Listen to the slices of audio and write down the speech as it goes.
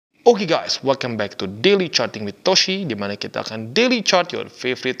Oke guys, welcome back to Daily Charting with Toshi, di mana kita akan daily chart your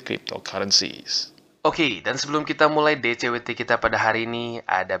favorite cryptocurrencies. Oke, dan sebelum kita mulai DCWT kita pada hari ini,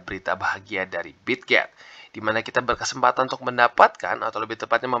 ada berita bahagia dari BITGET, di mana kita berkesempatan untuk mendapatkan, atau lebih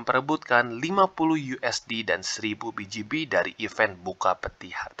tepatnya memperebutkan 50 USD dan 1000 BGB dari event Buka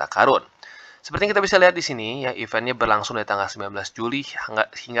Peti Harta Karun. Seperti yang kita bisa lihat di sini, ya, eventnya berlangsung dari tanggal 19 Juli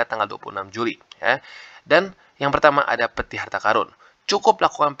hingga tanggal 26 Juli. Ya. Dan yang pertama ada Peti Harta Karun. Cukup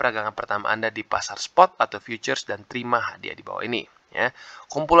lakukan peragangan pertama Anda di pasar spot atau futures dan terima hadiah di bawah ini. Ya.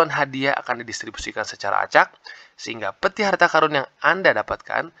 Kumpulan hadiah akan didistribusikan secara acak, sehingga peti harta karun yang Anda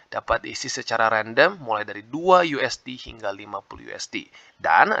dapatkan dapat diisi secara random mulai dari 2 USD hingga 50 USD.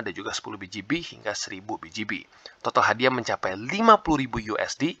 Dan ada juga 10 BGB hingga 1000 BGB. Total hadiah mencapai 50.000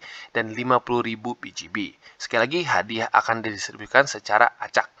 USD dan 50.000 BGB. Sekali lagi, hadiah akan didistribusikan secara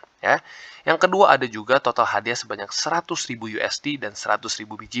acak. Ya. Yang kedua ada juga total hadiah sebanyak 100.000 USD dan 100.000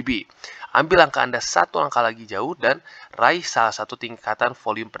 BGB. Ambil angka Anda satu angka lagi jauh dan raih salah satu tingkatan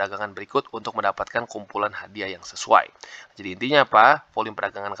volume perdagangan berikut untuk mendapatkan kumpulan hadiah yang sesuai. Jadi intinya apa? Volume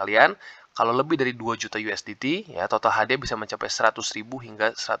perdagangan kalian kalau lebih dari 2 juta USDT, ya, total hadiah bisa mencapai 100.000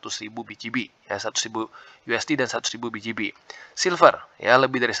 hingga 100.000 BGB. Ya, 100.000 USD dan 100.000 BGB. Silver, ya,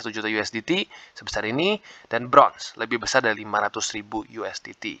 lebih dari 1 juta USDT sebesar ini. Dan bronze, lebih besar dari 500.000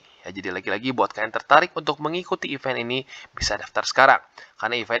 USDT. Ya, jadi lagi-lagi buat kalian tertarik untuk mengikuti event ini, bisa daftar sekarang.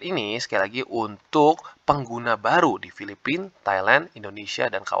 Karena event ini sekali lagi untuk pengguna baru di Filipina, Thailand,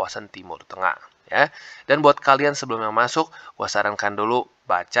 Indonesia, dan kawasan Timur Tengah. Ya. Dan buat kalian sebelum yang masuk, gua sarankan dulu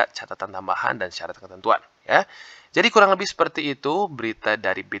baca catatan tambahan dan syarat ketentuan. Ya. Jadi kurang lebih seperti itu berita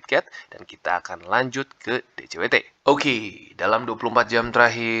dari BITGET dan kita akan lanjut ke DCWT. Oke, dalam 24 jam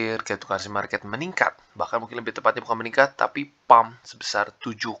terakhir, cryptocurrency market meningkat. Bahkan mungkin lebih tepatnya bukan meningkat, tapi pump sebesar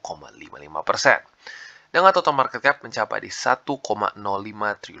 7,55%. Dengan total market cap mencapai di 1,05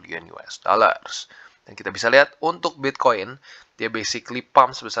 triliun US dollars. Dan kita bisa lihat untuk Bitcoin, dia basically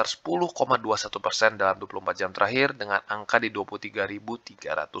pump sebesar 10,21% dalam 24 jam terakhir dengan angka di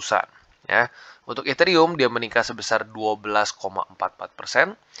 23.300-an. Ya. Untuk Ethereum, dia meningkat sebesar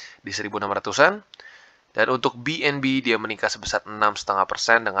 12,44% di 1.600-an. Dan untuk BNB, dia meningkat sebesar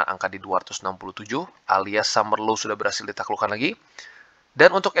 6,5% dengan angka di 267, alias summer low sudah berhasil ditaklukkan lagi.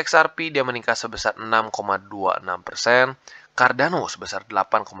 Dan untuk XRP, dia meningkat sebesar 6,26%, Cardano sebesar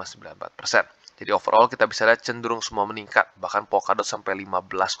 8,94%. Jadi overall kita bisa lihat cenderung semua meningkat, bahkan Polkadot sampai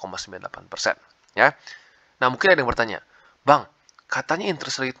 15,98%. Ya. Nah mungkin ada yang bertanya, Bang, katanya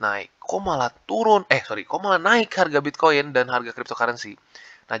interest rate naik, kok malah kok malah naik harga Bitcoin dan harga cryptocurrency?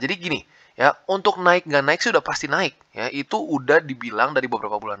 Nah jadi gini, ya, untuk naik nggak naik sih udah pasti naik, ya, itu udah dibilang dari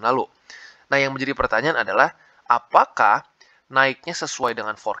beberapa bulan lalu. Nah yang menjadi pertanyaan adalah, apakah naiknya sesuai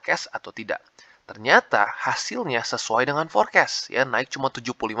dengan forecast atau tidak? Ternyata hasilnya sesuai dengan forecast, ya, naik cuma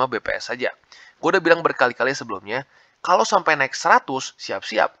 75 BPS saja. Gue udah bilang berkali-kali sebelumnya, kalau sampai naik 100,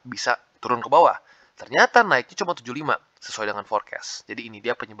 siap-siap bisa turun ke bawah. Ternyata naiknya cuma 75, sesuai dengan forecast. Jadi ini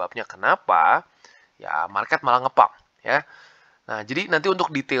dia penyebabnya kenapa ya market malah ngepump, ya. Nah, jadi nanti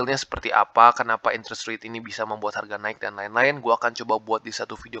untuk detailnya seperti apa, kenapa interest rate ini bisa membuat harga naik dan lain-lain, gue akan coba buat di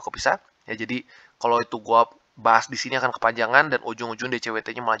satu video kepisah. Ya, jadi kalau itu gue bahas di sini akan kepanjangan dan ujung-ujung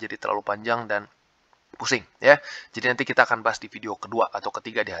DCWT-nya malah jadi terlalu panjang dan pusing, ya. Jadi nanti kita akan bahas di video kedua atau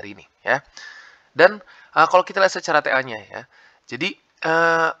ketiga di hari ini, ya. Dan kalau kita lihat secara TA-nya, ya. Jadi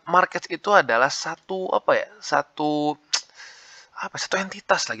market itu adalah satu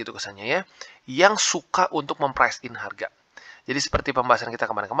entitas lah gitu kesannya, ya, yang suka untuk memprice in harga. Jadi seperti pembahasan kita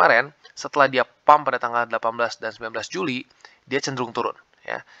kemarin-kemarin, setelah dia pump pada tanggal 18 dan 19 Juli, dia cenderung turun,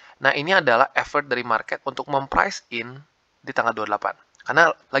 ya. Nah, ini adalah effort dari market untuk memprice in di tanggal 28. Karena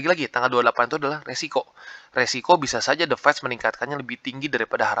lagi-lagi tanggal 28 itu adalah resiko. Resiko bisa saja the Fed meningkatkannya lebih tinggi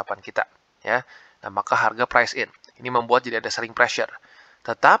daripada harapan kita, ya. Nah, maka harga price in. Ini membuat jadi ada selling pressure.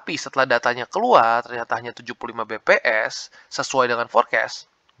 Tetapi setelah datanya keluar, ternyata hanya 75 BPS sesuai dengan forecast,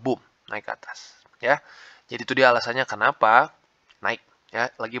 boom, naik ke atas, ya. Jadi itu dia alasannya kenapa naik, ya,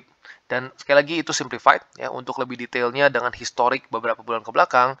 lagi. Dan sekali lagi itu simplified, ya. Untuk lebih detailnya dengan historik beberapa bulan ke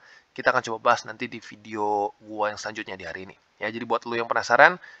belakang, kita akan coba bahas nanti di video gua yang selanjutnya di hari ini, ya. Jadi buat lo yang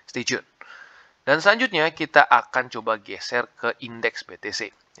penasaran, stay tune. Dan selanjutnya kita akan coba geser ke indeks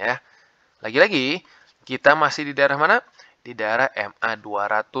BTC, ya. Lagi-lagi kita masih di daerah mana? Di daerah MA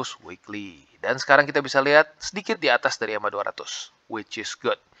 200 weekly. Dan sekarang kita bisa lihat sedikit di atas dari MA 200, which is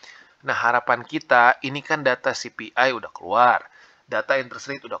good. Nah, harapan kita, ini kan data CPI udah keluar, data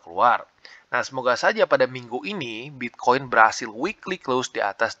interest rate udah keluar. Nah, semoga saja pada minggu ini, Bitcoin berhasil weekly close di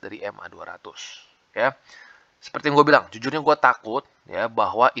atas dari MA 200. Ya. Seperti yang gue bilang, jujurnya gue takut ya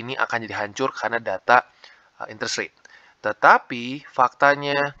bahwa ini akan jadi hancur karena data interest rate. Tetapi,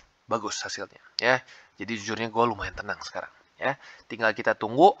 faktanya bagus hasilnya ya. Jadi jujurnya gue lumayan tenang sekarang ya. Tinggal kita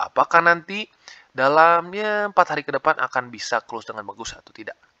tunggu apakah nanti dalam 4 hari ke depan akan bisa close dengan bagus atau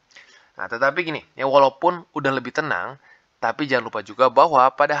tidak. Nah, tetapi gini, ya walaupun udah lebih tenang, tapi jangan lupa juga bahwa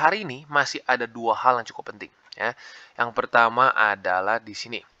pada hari ini masih ada 2 hal yang cukup penting ya. Yang pertama adalah di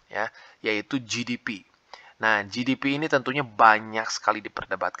sini ya, yaitu GDP. Nah, GDP ini tentunya banyak sekali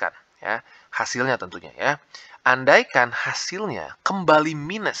diperdebatkan ya, hasilnya tentunya ya. Andaikan hasilnya kembali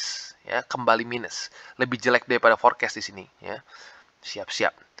minus ya, kembali minus, lebih jelek daripada forecast di sini ya.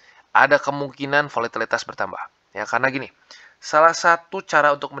 Siap-siap. Ada kemungkinan volatilitas bertambah ya, karena gini. Salah satu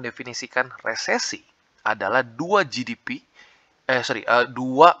cara untuk mendefinisikan resesi adalah 2 GDP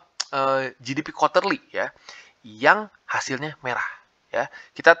GDP quarterly ya, yang hasilnya merah ya.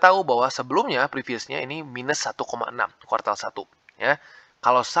 Kita tahu bahwa sebelumnya previousnya ini minus 1,6 kuartal 1 ya.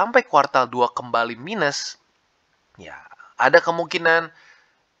 Kalau sampai kuartal 2 kembali minus ya, ada kemungkinan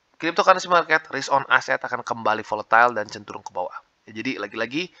cryptocurrency market risk on asset akan kembali volatile dan cenderung ke bawah. Ya, jadi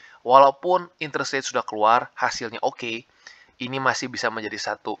lagi-lagi walaupun interest rate sudah keluar, hasilnya oke, ini masih bisa menjadi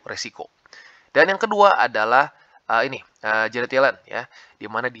satu resiko. Dan yang kedua adalah Janet Yellen ya, di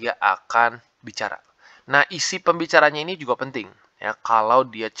mana dia akan bicara. Nah, isi pembicaranya ini juga penting ya. Kalau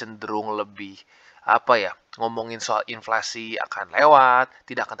dia cenderung lebih ngomongin soal inflasi akan lewat,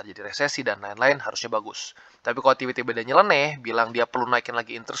 tidak akan terjadi resesi dan lain-lain, harusnya bagus. Tapi kalau tiba-tiba dia nyeleneh, bilang dia perlu naikin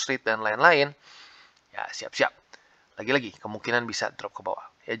lagi interest rate dan lain-lain, ya siap-siap. Lagi-lagi kemungkinan bisa drop ke bawah.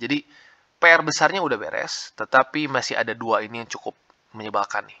 Ya, jadi PR besarnya udah beres, tetapi masih ada 2 ini yang cukup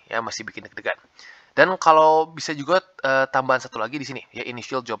menyebalkan nih, ya masih bikin deg-degan. Dan kalau bisa juga tambahan satu lagi di sini, ya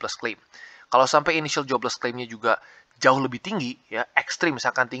initial jobless claim. Kalau sampai initial jobless claimnya juga jauh lebih tinggi, ya ekstrim,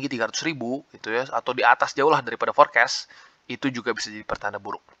 misalkan tinggi 300.000 gitu ya, atau di atas jauh lah daripada forecast, itu juga bisa jadi pertanda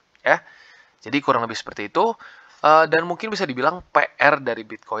buruk, ya. Jadi kurang lebih seperti itu. Dan mungkin bisa dibilang PR dari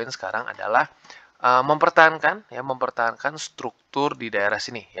Bitcoin sekarang adalah mempertahankan struktur di daerah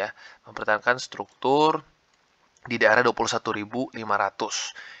sini ya, mempertahankan struktur di daerah 21.500,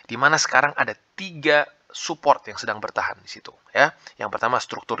 di mana sekarang ada 3 support yang sedang bertahan di situ ya. Yang pertama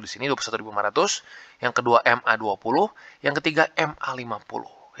struktur di sini 21.500, yang kedua MA20, yang ketiga MA50.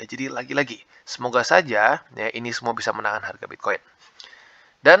 Ya, jadi lagi-lagi semoga saja ya ini semua bisa menahan harga Bitcoin.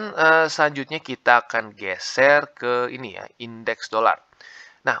 Dan selanjutnya kita akan geser ke ini ya, indeks dolar.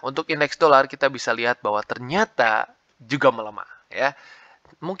 Nah, untuk indeks dolar kita bisa lihat bahwa ternyata juga melemah ya.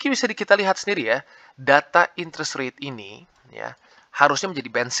 Mungkin bisa kita lihat sendiri ya, data interest rate ini ya harusnya menjadi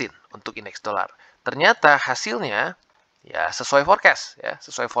bensin untuk indeks dolar. Ternyata hasilnya ya sesuai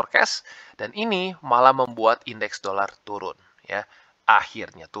forecast dan ini malah membuat indeks dolar turun ya.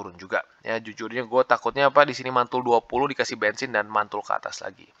 Akhirnya turun juga ya. Jujurnya gue takutnya di sini mantul 20 dikasih bensin dan mantul ke atas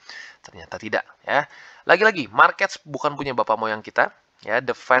lagi. Ternyata tidak ya. Lagi-lagi markets bukan punya bapak moyang kita. Ya,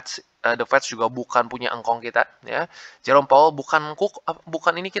 the Fed juga bukan punya engkong kita, ya. Jerome Powell bukan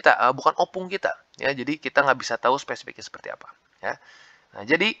opung kita, ya. Jadi kita nggak bisa tahu spesifiknya seperti apa, ya. Nah,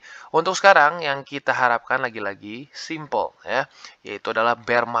 jadi untuk sekarang yang kita harapkan lagi-lagi simple, ya, yaitu adalah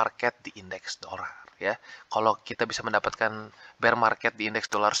bear market di indeks dolar, ya. Kalau kita bisa mendapatkan bear market di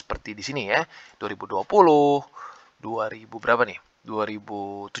indeks dolar seperti di sini, ya, 2020, 2000 berapa nih?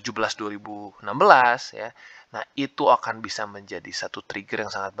 2017, 2016, ya. Nah, itu akan bisa menjadi satu trigger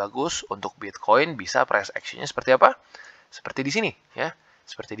yang sangat bagus untuk Bitcoin bisa price action-nya seperti apa? Seperti di sini, ya.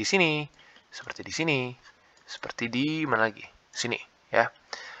 Seperti di sini, seperti di sini, seperti di mana lagi? Sini, ya.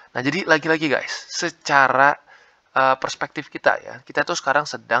 Nah, jadi lagi-lagi guys, secara perspektif kita ya, kita tuh sekarang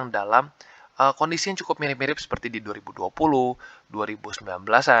sedang dalam kondisi yang cukup mirip-mirip seperti di 2020,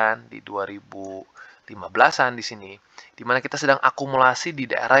 2019-an, di 2015-an di sini, di mana kita sedang akumulasi di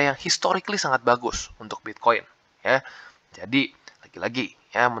daerah yang historically sangat bagus untuk Bitcoin, ya. Jadi lagi-lagi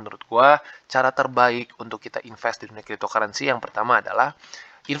ya, menurut gua cara terbaik untuk kita invest di dunia cryptocurrency yang pertama adalah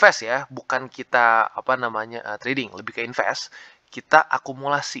invest ya, bukan kita trading, lebih ke invest. Kita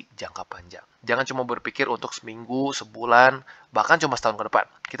akumulasi jangka panjang. Jangan cuma berpikir untuk seminggu, sebulan, bahkan cuma setahun ke depan.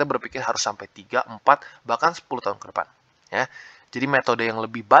 Kita berpikir harus sampai 3, 4, bahkan 10 tahun ke depan, ya. Jadi metode yang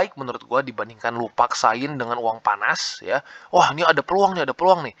lebih baik menurut gue dibandingkan lu paksain dengan uang panas ya. Wah, ini ada peluang nih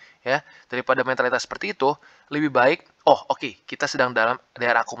ya. Daripada mentalitas seperti itu, lebih baik oke, kita sedang dalam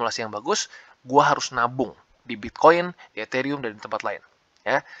daerah akumulasi yang bagus, gue harus nabung di Bitcoin, di Ethereum dan di tempat lain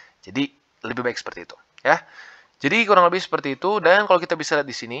ya. Jadi lebih baik seperti itu ya. Jadi kurang lebih seperti itu, dan kalau kita bisa lihat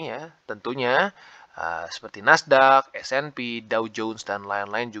di sini ya, tentunya seperti Nasdaq, S&P, Dow Jones dan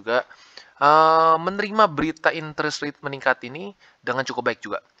lain-lain juga menerima berita interest rate meningkat ini dengan cukup baik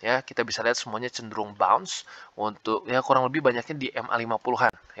juga ya. Kita bisa lihat semuanya cenderung bounce untuk ya kurang lebih banyaknya di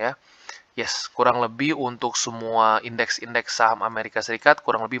MA50-an ya. Yes, kurang lebih untuk semua indeks-indeks saham Amerika Serikat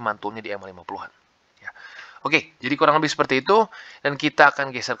kurang lebih mantulnya di EMA 50-an. Ya. Oke, jadi kurang lebih seperti itu dan kita akan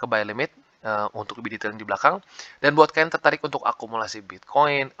geser ke buy limit untuk lebih detail di belakang. Dan buat kalian tertarik untuk akumulasi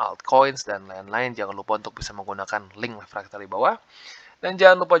Bitcoin, altcoins dan lain-lain, jangan lupa untuk bisa menggunakan link fractal di bawah. Dan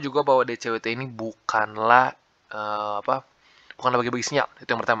jangan lupa juga bahwa DCWT ini bukanlah bukanlah bagi-bagi sinyal, itu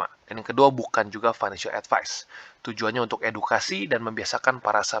yang pertama. Dan yang kedua, bukan juga financial advice. Tujuannya untuk edukasi dan membiasakan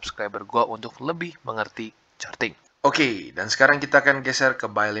para subscriber gua untuk lebih mengerti charting. Oke, dan sekarang kita akan geser ke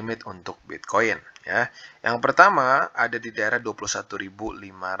buy limit untuk Bitcoin. Ya, yang pertama ada di daerah 21.500,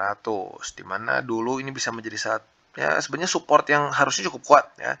 di mana dulu ini bisa menjadi saat ya sebenarnya support yang harusnya cukup kuat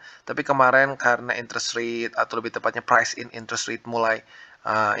ya. Tapi kemarin karena interest rate atau lebih tepatnya price in interest rate mulai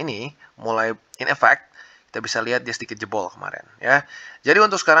in effect, kita bisa lihat dia sedikit jebol kemarin ya. Jadi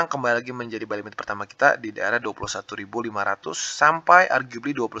untuk sekarang kembali lagi menjadi buy limit pertama kita di daerah 21.500 sampai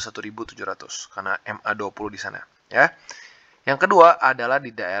arguably 21.700 karena MA20 di sana ya. Yang kedua adalah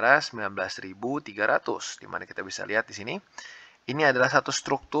di daerah 19.300 di mana kita bisa lihat di sini. Ini adalah satu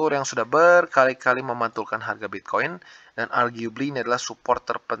struktur yang sudah berkali-kali memantulkan harga Bitcoin dan arguably ini adalah support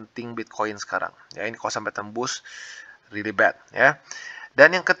terpenting Bitcoin sekarang. Ya, ini kalau sampai tembus really bad ya.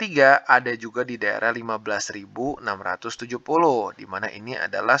 Dan yang ketiga ada juga di daerah 15.670 di mana ini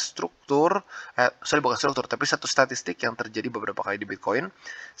adalah bukan struktur tapi satu statistik yang terjadi beberapa kali di Bitcoin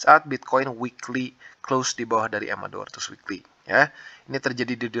saat Bitcoin weekly close di bawah dari MA200 weekly ya. Ini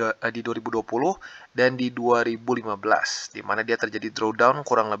terjadi di 2020 dan di 2015 di mana dia terjadi drawdown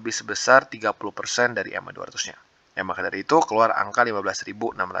kurang lebih sebesar 30% dari MA200-nya. Ya, maka dari itu keluar angka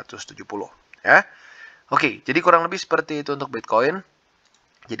 15.670 ya. Oke, jadi kurang lebih seperti itu untuk Bitcoin.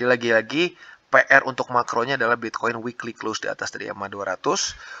 Jadi lagi-lagi PR untuk makronya adalah Bitcoin weekly close di atas dari MA200.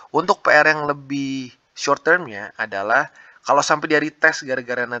 Untuk PR yang lebih short termnya adalah kalau sampai dia retest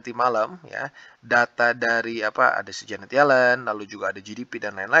gara-gara nanti malam ya, data dari ada si Janet Yellen, lalu juga ada GDP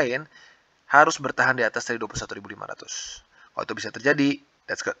dan lain-lain, harus bertahan di atas dari 21.500. Kalau itu bisa terjadi,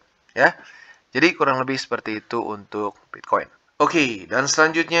 that's good ya. Jadi kurang lebih seperti itu untuk Bitcoin. Oke, dan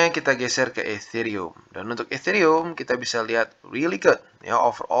selanjutnya kita geser ke Ethereum. Dan untuk Ethereum kita bisa lihat really good ya,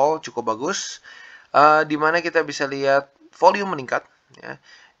 overall cukup bagus. Di mana kita bisa lihat volume meningkat ya.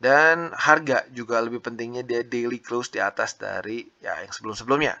 Dan harga juga lebih pentingnya dia daily close di atas dari ya yang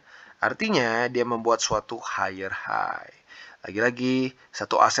sebelum-sebelumnya. Artinya dia membuat suatu higher high. Lagi-lagi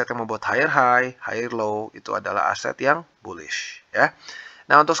satu aset yang membuat higher high, higher low itu adalah aset yang bullish ya.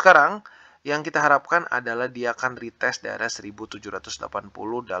 Nah, untuk sekarang yang kita harapkan adalah dia akan retest daerah 1780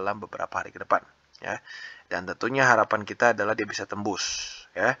 dalam beberapa hari ke depan ya. Dan tentunya harapan kita adalah dia bisa tembus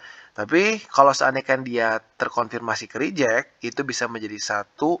ya. Tapi kalau seandainya kan dia terkonfirmasi ke reject, itu bisa menjadi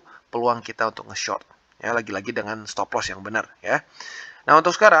satu peluang kita untuk nge-short ya, lagi-lagi dengan stop loss yang benar ya. Nah,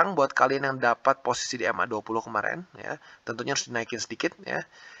 untuk sekarang buat kalian yang dapat posisi di MA20 kemarin ya, tentunya harus dinaikin sedikit ya.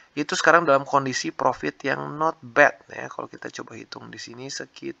 Itu sekarang dalam kondisi profit yang not bad ya. Kalau kita coba hitung di sini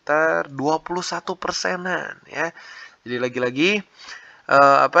sekitar 21%-an ya. Jadi lagi-lagi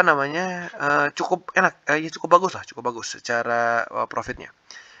cukup enak ya, cukup bagus secara profitnya.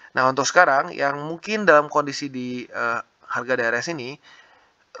 Nah, untuk sekarang yang mungkin dalam kondisi di harga daerah sini,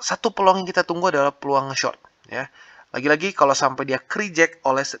 satu peluang yang kita tunggu adalah peluang short ya. Lagi-lagi kalau sampai dia reject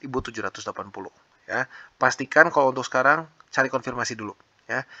oleh 1780 ya. Pastikan kalau untuk sekarang cari konfirmasi dulu.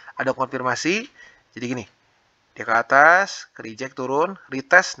 Ya, ada konfirmasi, jadi gini, dia ke atas, ke reject turun,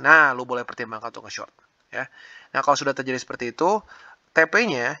 retest, nah lu boleh pertimbangkan untuk nge-short. Ya. Nah kalau sudah terjadi seperti itu,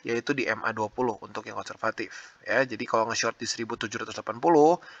 TP-nya yaitu di MA20 untuk yang konservatif. Ya, jadi kalau nge-short di 1780,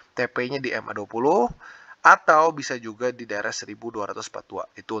 TP-nya di MA20, atau bisa juga di daerah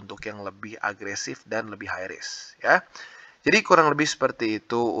 1242, itu untuk yang lebih agresif dan lebih high risk. Ya. Jadi kurang lebih seperti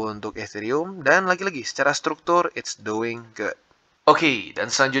itu untuk Ethereum, dan lagi-lagi secara struktur, it's doing good. Oke,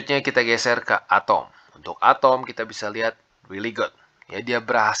 dan selanjutnya kita geser ke Atom. Untuk Atom kita bisa lihat really good. Ya, dia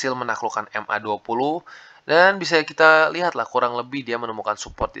berhasil menaklukkan MA20 dan bisa kita lihat lah kurang lebih dia menemukan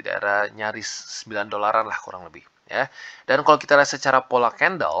support di daerah nyaris $9 lah kurang lebih. Ya. Dan kalau kita lihat secara pola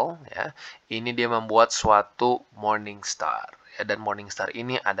candle, ya, ini dia membuat suatu morning star. Ya, dan morning star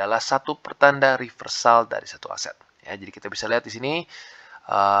ini adalah satu pertanda reversal dari satu aset. Ya, jadi kita bisa lihat di sini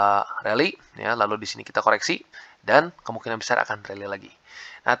rally, ya, lalu di sini kita koreksi. Dan kemungkinan besar akan rally lagi.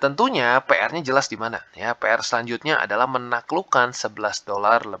 Nah, tentunya PR-nya jelas di mana ya. PR selanjutnya adalah menaklukkan $11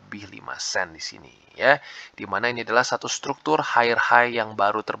 lebih 5 sen di sini ya. Di mana ini adalah satu struktur higher high yang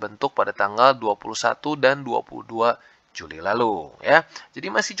baru terbentuk pada tanggal 21 dan 22 Juli lalu ya. Jadi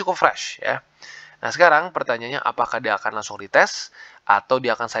masih cukup fresh ya. Nah, sekarang pertanyaannya apakah dia akan langsung retest atau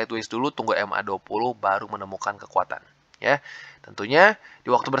dia akan sideways dulu tunggu MA20 baru menemukan kekuatan. ya. Tentunya di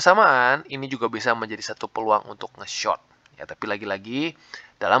waktu bersamaan ini juga bisa menjadi satu peluang untuk nge-short. Ya, tapi lagi-lagi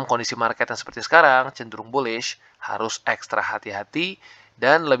dalam kondisi market yang seperti sekarang cenderung bullish, harus ekstra hati-hati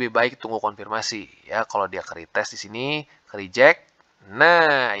dan lebih baik tunggu konfirmasi. Ya, kalau dia ke retest di sini, ke reject,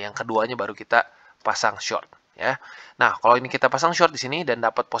 nah yang keduanya baru kita pasang short. Ya, nah kalau ini kita pasang short di sini dan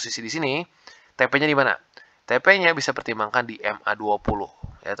dapat posisi di sini, TP-nya di mana? TP-nya bisa pertimbangkan di MA20.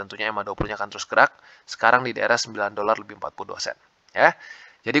 Ya, tentunya MA20-nya akan terus gerak. Sekarang di daerah $9 lebih 42 sen. Ya.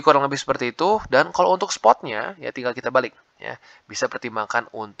 Jadi kurang lebih seperti itu. Dan kalau untuk spotnya, ya tinggal kita balik. Ya. Bisa pertimbangkan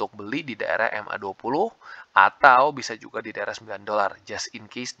untuk beli di daerah MA20 atau bisa juga di daerah $9. Just in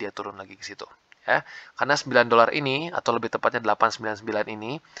case dia turun lagi ke situ. Ya. Karena $9 ini, atau lebih tepatnya 899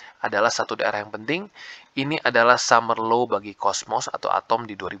 ini, adalah satu daerah yang penting. Ini adalah summer low bagi Cosmos atau Atom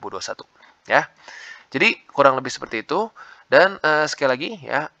di 2021. Ya. Jadi kurang lebih seperti itu. Dan sekali lagi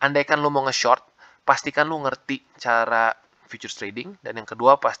ya, andaikan lu mau nge-short, pastikan lu ngerti cara futures trading. Dan yang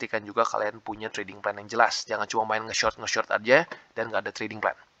kedua, pastikan juga kalian punya trading plan yang jelas. Jangan cuma main nge-short aja dan nggak ada trading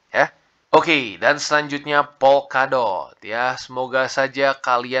plan. Ya. Oke, dan selanjutnya Polkadot. Ya, semoga saja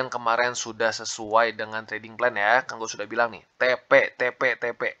kalian kemarin sudah sesuai dengan trading plan ya. Kan gue sudah bilang nih,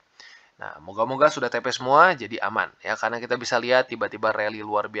 TP. Nah, moga-moga sudah TP semua, jadi aman. Ya, karena kita bisa lihat tiba-tiba rally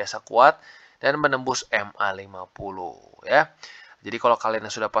luar biasa kuat dan menembus MA50 ya. Jadi kalau kalian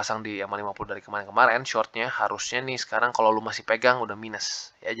yang sudah pasang di MA50 dari kemarin-kemarin, shortnya harusnya nih sekarang kalau lu masih pegang udah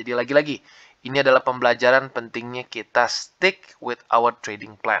minus. Ya, jadi lagi-lagi, ini adalah pembelajaran pentingnya kita stick with our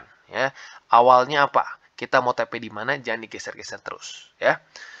trading plan. Ya, awalnya apa? Kita mau TP di mana? Jangan digeser-geser terus. Ya.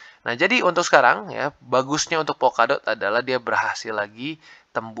 Nah, jadi untuk sekarang ya, bagusnya untuk Polkadot adalah dia berhasil lagi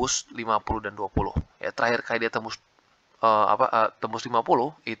tembus 50 dan 20. Ya, terakhir kali dia tembus tembus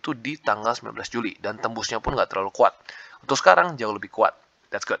 50 itu di tanggal 19 Juli dan tembusnya pun nggak terlalu kuat. Untuk sekarang jauh lebih kuat.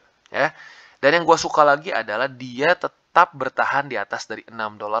 That's good, ya. Dan yang gue suka lagi adalah dia tetap bertahan di atas dari $6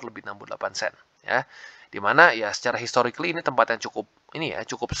 lebih 68 sen, ya. Dimana ya secara historically ini tempat yang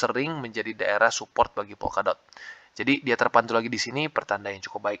cukup sering menjadi daerah support bagi Polkadot. Jadi dia terpantul lagi di sini, pertanda yang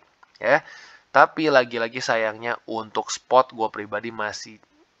cukup baik, ya. Tapi lagi-lagi sayangnya untuk spot gue pribadi masih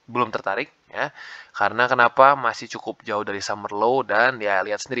belum tertarik, ya. Karena kenapa? Masih cukup jauh dari summer low dan ya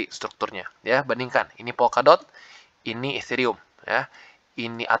lihat sendiri strukturnya, ya. Bandingkan, ini Polkadot, ini Ethereum, ya.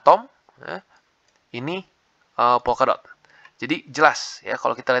 Ini Atom, ya. Ini Polkadot. Jadi jelas ya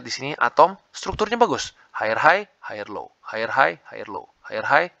kalau kita lihat di sini Atom strukturnya bagus, higher high, higher low, higher high, higher low, higher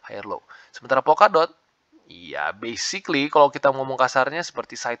high, higher low. Sementara Polkadot, ya basically kalau kita ngomong kasarnya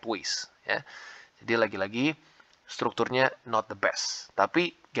seperti sideways, ya. Jadi lagi-lagi strukturnya not the best,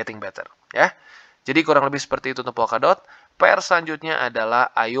 tapi getting better, ya. Jadi kurang lebih seperti itu untuk Polkadot. PR selanjutnya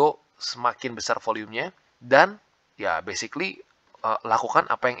adalah ayo semakin besar volumenya dan ya basically lakukan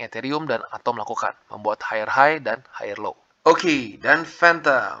apa yang Ethereum dan Atom lakukan, membuat higher high dan higher low. Oke, dan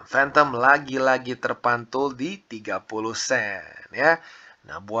Phantom lagi-lagi terpantul di 30 sen, ya.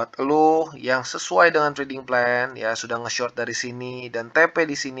 Nah, buat lo yang sesuai dengan trading plan, ya sudah nge-short dari sini dan TP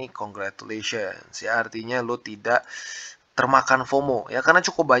di sini, congratulations. Ya, artinya lo tidak termakan FOMO, ya, karena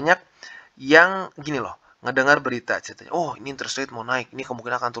cukup banyak yang gini loh, ngedengar berita ceritanya, oh ini interest rate mau naik, ini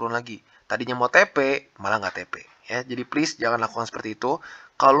kemungkinan akan turun lagi. Tadinya mau TP, malah nggak TP. Ya, jadi please jangan lakukan seperti itu.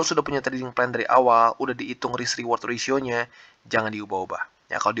 Kalau sudah punya trading plan dari awal, udah dihitung risk-reward ratio-nya, jangan diubah-ubah.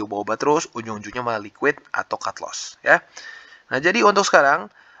 Ya, kalau diubah-ubah terus, ujung-ujungnya malah liquid atau cut loss. Ya. Nah, jadi untuk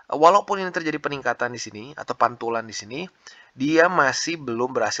sekarang, walaupun ini terjadi peningkatan di sini, atau pantulan di sini, dia masih belum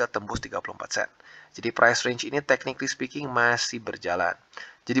berhasil tembus 34 sen. Jadi price range ini technically speaking masih berjalan.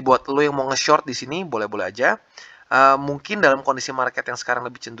 Jadi buat lo yang mau nge-short di sini, boleh-boleh aja. Mungkin dalam kondisi market yang sekarang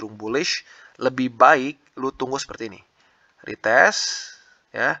lebih cenderung bullish, lebih baik lo tunggu seperti ini. Retest,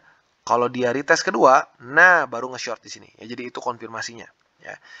 ya. Kalau dia retest kedua, nah baru nge-short di sini. Ya, jadi itu konfirmasinya.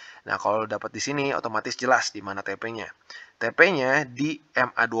 Ya. Nah, kalau dapat di sini, otomatis jelas di mana TP-nya. TP-nya di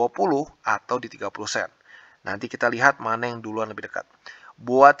MA20 atau di 30 sen. Nanti kita lihat mana yang duluan lebih dekat.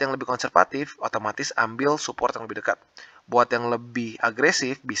 Buat yang lebih konservatif, otomatis ambil support yang lebih dekat. Buat yang lebih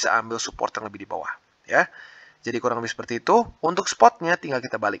agresif, bisa ambil support yang lebih di bawah. Ya. Jadi kurang lebih seperti itu. Untuk spotnya tinggal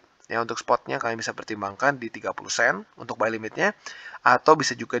kita balik. Ya, untuk spotnya kalian bisa pertimbangkan di 30 sen untuk buy limitnya. Atau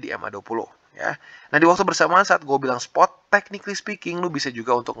bisa juga di MA20. Ya. Nah, di waktu bersamaan saat gue bilang spot, technically speaking, lu bisa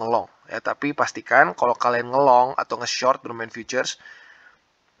juga untuk ngelong. Ya, tapi pastikan kalau kalian ngelong atau nge-short bermain futures,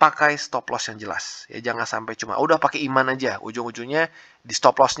 pakai stop loss yang jelas. Ya, jangan sampai cuma udah pakai iman aja. Ujung-ujungnya di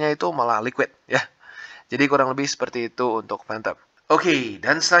stop loss-nya itu malah liquid. Ya. Jadi kurang lebih seperti itu untuk Phantom. Oke,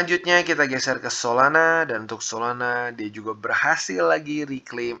 dan selanjutnya kita geser ke Solana, dan untuk Solana dia juga berhasil lagi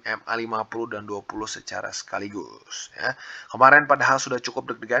reclaim MA50 dan 20 secara sekaligus ya. Kemarin padahal sudah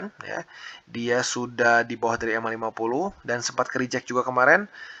cukup deg-degan ya. Dia sudah di bawah dari MA50 dan sempat ke-reject juga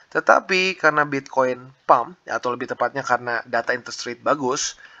kemarin. Tetapi karena Bitcoin pump atau lebih tepatnya karena data interest rate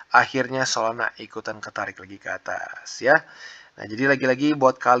bagus, akhirnya Solana ikutan ketarik lagi ke atas ya. Nah, jadi lagi-lagi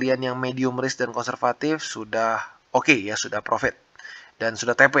buat kalian yang medium risk dan konservatif sudah oke ya, sudah profit. Dan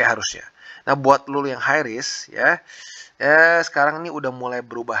sudah TP harusnya. Nah, buat lu yang high risk ya, sekarang ini udah mulai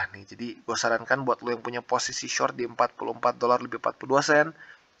berubah nih. Jadi gue sarankan buat lu yang punya posisi short di $44 lebih 42 sen,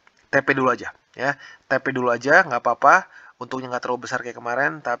 TP dulu aja ya. TP dulu aja, nggak apa-apa. Untungnya nggak terlalu besar kayak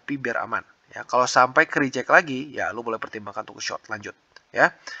kemarin, tapi biar aman ya. Kalau sampai ke reject lagi, ya lu boleh pertimbangkan untuk short lanjut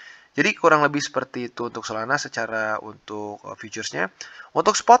ya. Jadi kurang lebih seperti itu untuk Solana secara untuk futuresnya.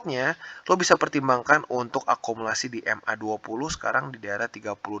 Untuk spotnya, lo bisa pertimbangkan untuk akumulasi di MA20 sekarang di daerah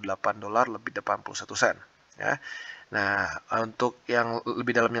 $38 lebih 81 sen. Ya. Nah, untuk yang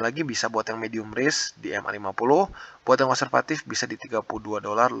lebih dalamnya lagi bisa buat yang medium risk di MA50, buat yang konservatif bisa di $32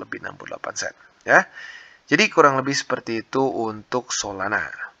 lebih 68 sen. Ya. Jadi kurang lebih seperti itu untuk Solana.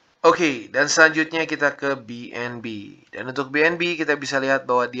 Oke, dan selanjutnya kita ke BNB. Dan untuk BNB kita bisa lihat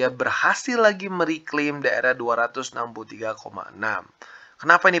bahwa dia berhasil lagi mereclaim daerah 263,6.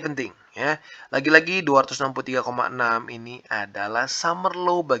 Kenapa ini penting? Ya, lagi-lagi 263,6 ini adalah summer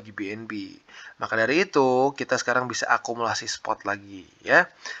low bagi BNB. Maka dari itu kita sekarang bisa akumulasi spot lagi.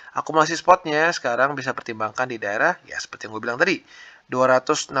 Ya, akumulasi spotnya sekarang bisa pertimbangkan di daerah ya seperti yang gue bilang tadi,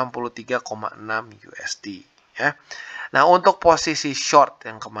 263,6 USD. Ya. Nah, untuk posisi short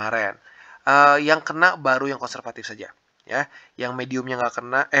yang kemarin, yang kena baru yang konservatif saja, ya. Yang mediumnya nggak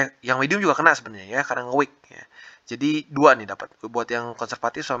kena, yang medium juga kena sebenarnya ya, karena nge-weak. Ya. Jadi dua nih dapat. Buat yang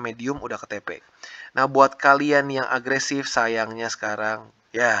konservatif sama medium udah ke TP. Nah, buat kalian yang agresif, sayangnya sekarang,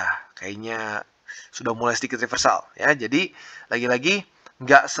 ya kayaknya sudah mulai sedikit reversal. Ya, jadi lagi-lagi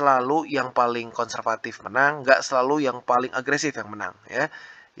nggak selalu yang paling konservatif menang, nggak selalu yang paling agresif yang menang. Ya.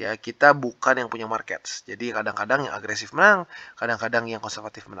 Ya, kita bukan yang punya markets. Jadi kadang-kadang yang agresif menang, kadang-kadang yang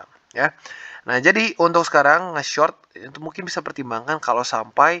konservatif menang, ya. Nah, jadi untuk sekarang nge-short itu mungkin bisa pertimbangkan kalau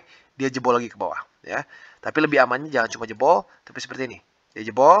sampai dia jebol lagi ke bawah, ya. Tapi lebih amannya jangan cuma jebol, tapi seperti ini. Dia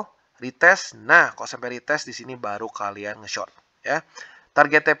jebol, retest. Nah, kalau sampai retest di sini baru kalian nge-short, ya.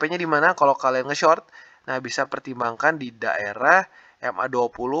 Target TP-nya di mana kalau kalian nge-short? Nah, bisa pertimbangkan di daerah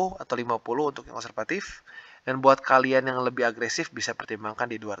MA20 atau 50 untuk yang konservatif. Dan buat kalian yang lebih agresif bisa pertimbangkan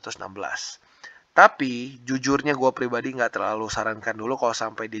di 216. Tapi jujurnya gue pribadi nggak terlalu sarankan dulu kalau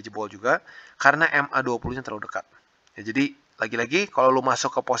sampai dia jebol juga. Karena MA20-nya terlalu dekat. Ya, jadi lagi-lagi kalau lu masuk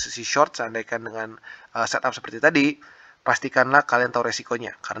ke posisi short seandainya dengan setup seperti tadi, pastikanlah kalian tahu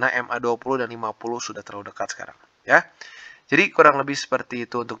resikonya. Karena MA20 dan 50 sudah terlalu dekat sekarang. Ya. Jadi kurang lebih seperti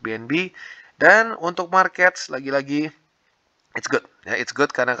itu untuk BNB. Dan untuk markets lagi-lagi it's good. Ya, it's good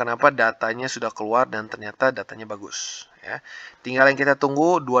karena kenapa? Datanya sudah keluar dan ternyata datanya bagus. Ya. Tinggal yang kita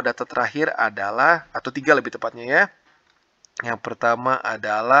tunggu dua data terakhir adalah, atau tiga lebih tepatnya ya. Yang pertama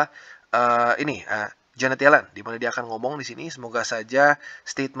adalah Janet Yellen, di mana dia akan ngomong di sini. Semoga saja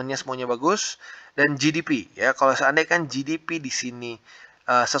statementnya semuanya bagus. Dan GDP, ya kalau seandainya kan GDP di sini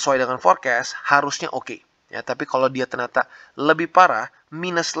sesuai dengan forecast harusnya oke. Ya, tapi kalau dia ternyata lebih parah,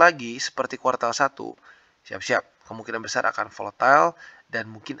 minus lagi seperti kuartal 1, siap-siap. Kemungkinan besar akan volatile dan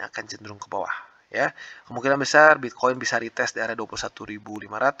mungkin akan cenderung ke bawah. Ya, kemungkinan besar Bitcoin bisa retest daerah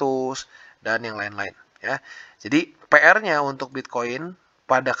 21.500 dan yang lain-lain. Ya, jadi PR-nya untuk Bitcoin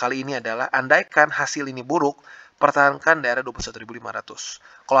pada kali ini adalah andaikan hasil ini buruk, pertahankan daerah 21.500.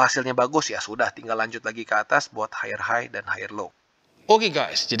 Kalau hasilnya bagus ya sudah, tinggal lanjut lagi ke atas buat higher high dan higher low. Oke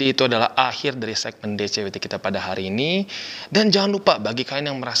guys, jadi itu adalah akhir dari segmen DCWT kita pada hari ini. Dan jangan lupa bagi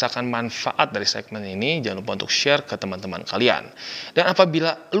kalian yang merasakan manfaat dari segmen ini, jangan lupa untuk share ke teman-teman kalian. Dan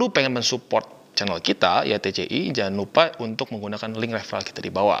apabila lu pengen mensupport channel kita, ya TCI, jangan lupa untuk menggunakan link referral kita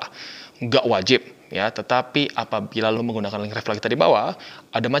di bawah. Nggak wajib, ya, tetapi apabila lu menggunakan link referral kita di bawah,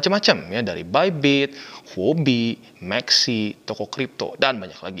 ada macam-macam, ya, dari BYBIT, Huobi, MEXC, TOKOCRYPTO, dan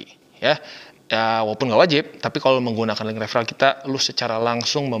banyak lagi, ya. Ya, walaupun nggak wajib, tapi kalau menggunakan link referral kita, lu secara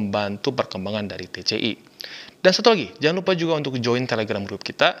langsung membantu perkembangan dari TCI. Dan satu lagi, jangan lupa juga untuk join Telegram group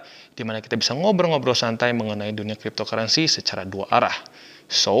kita, di mana kita bisa ngobrol-ngobrol santai mengenai dunia cryptocurrency secara dua arah.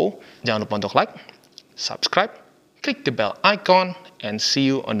 So, jangan lupa untuk like, subscribe, klik the bell icon, and see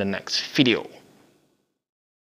you on the next video.